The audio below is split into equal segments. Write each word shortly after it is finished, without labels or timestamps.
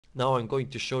Now I'm going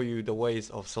to show you the ways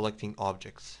of selecting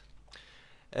objects.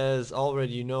 As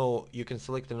already you know, you can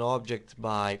select an object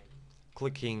by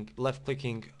left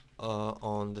clicking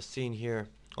on the scene here,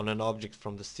 on an object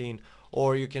from the scene,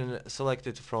 or you can select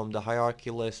it from the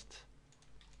hierarchy list.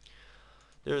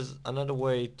 There's another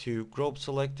way to group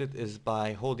select it is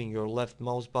by holding your left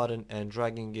mouse button and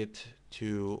dragging it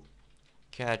to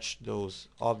catch those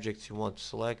objects you want to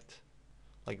select,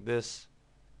 like this.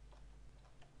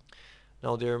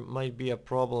 Now there might be a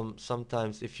problem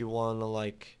sometimes if you want to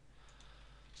like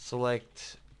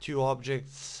select two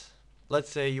objects.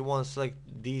 Let's say you want to select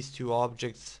these two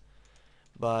objects,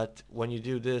 but when you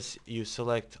do this you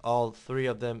select all three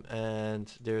of them,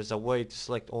 and there's a way to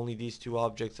select only these two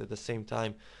objects at the same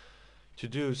time. To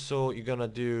do so, you're gonna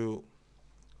do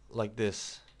like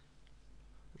this.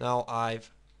 Now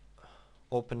I've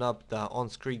opened up the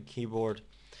on-screen keyboard.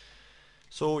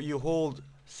 So you hold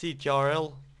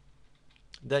CTRL,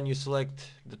 then you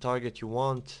select the target you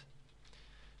want,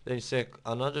 then you select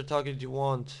another target you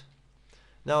want.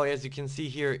 Now as you can see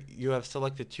here, you have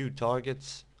selected two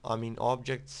targets,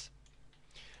 objects.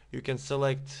 You can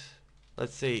select,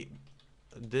 let's say,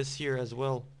 this here as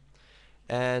well.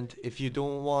 And if you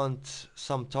don't want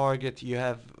some target, you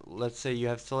have, let's say you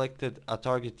have selected a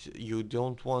target you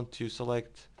don't want to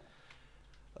select,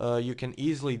 you can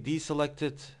easily deselect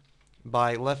it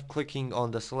by left clicking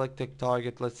on the selected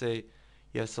target. Let's say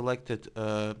you have selected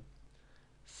a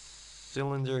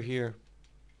cylinder here.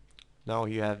 Now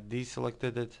you have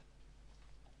deselected it.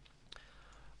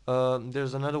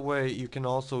 There's another way you can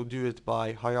also do it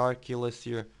by hierarchy list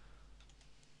here.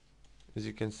 As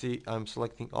you can see, I'm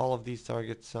selecting all of these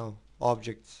targets,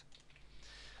 objects.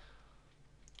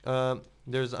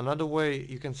 There's another way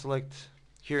you can select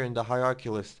here in the hierarchy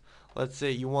list. Let's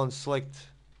say you want to select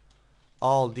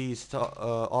all these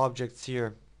objects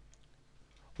here,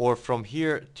 or from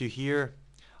here to here.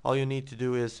 All you need to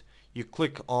do is you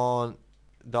click on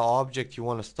the object you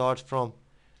want to start from,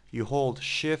 you hold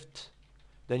shift,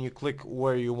 then you click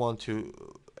where you want to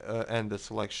end the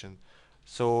selection.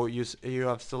 So you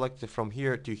have selected from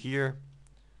here to here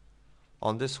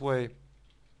on this way,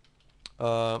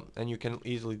 and you can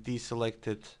easily deselect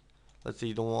it. Let's say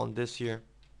you don't want this here,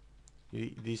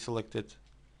 you deselect it,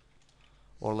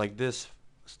 or like this,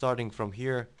 starting from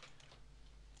here,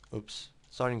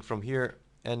 starting from here,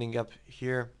 ending up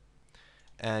here,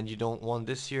 and you don't want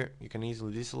this here, you can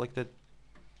easily deselect it.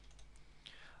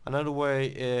 Another way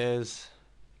is,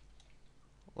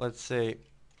 let's say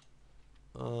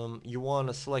you want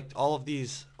to select all of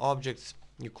these objects.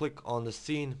 You click on the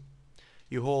scene,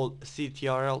 you hold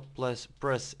CTRL plus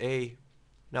press A.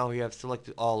 Now you have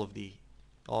selected all of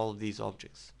these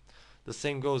objects. The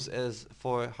same goes as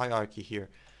for hierarchy here.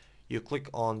 You click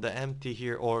on the empty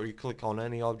here, or you click on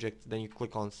any object, then you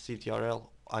click on CTRL,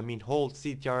 hold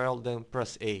CTRL, then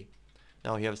press A.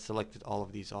 Now you have selected all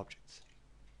of these objects.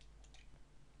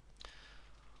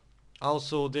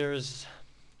 Also,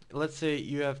 let's say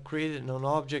you have created an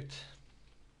object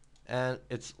and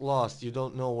it's lost, you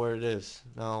don't know where it is.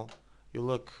 Now you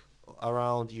look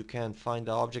around, you can't find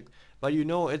the object, but you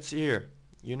know it's here.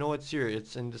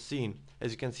 It's in the scene.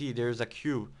 As you can see, there's a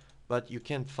cube, but you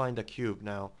can't find the cube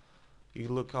now. You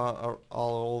look all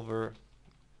over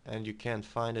and you can't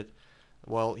find it.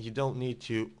 Well, you don't need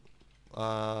to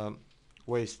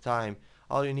waste time.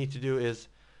 All you need to do is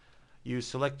you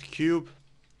select cube,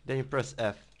 then you press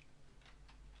F.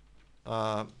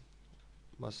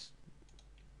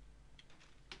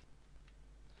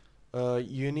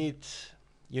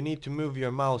 You need to move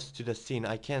your mouse to the scene.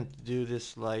 I can't do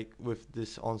this like with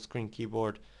this on-screen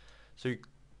keyboard. So you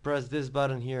press this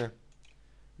button here,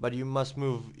 but you must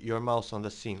move your mouse on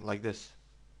the scene like this.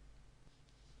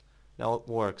 Now it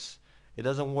works. It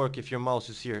doesn't work if your mouse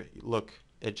is here. Look,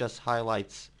 it just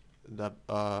highlights the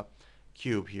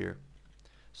cube here.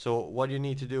 So what you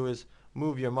need to do is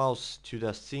move your mouse to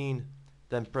the scene,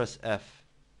 then press F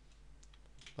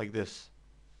like this.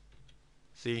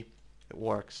 See, it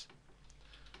works.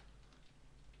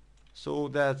 So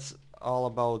that's all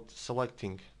about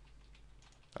selecting,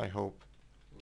 I hope.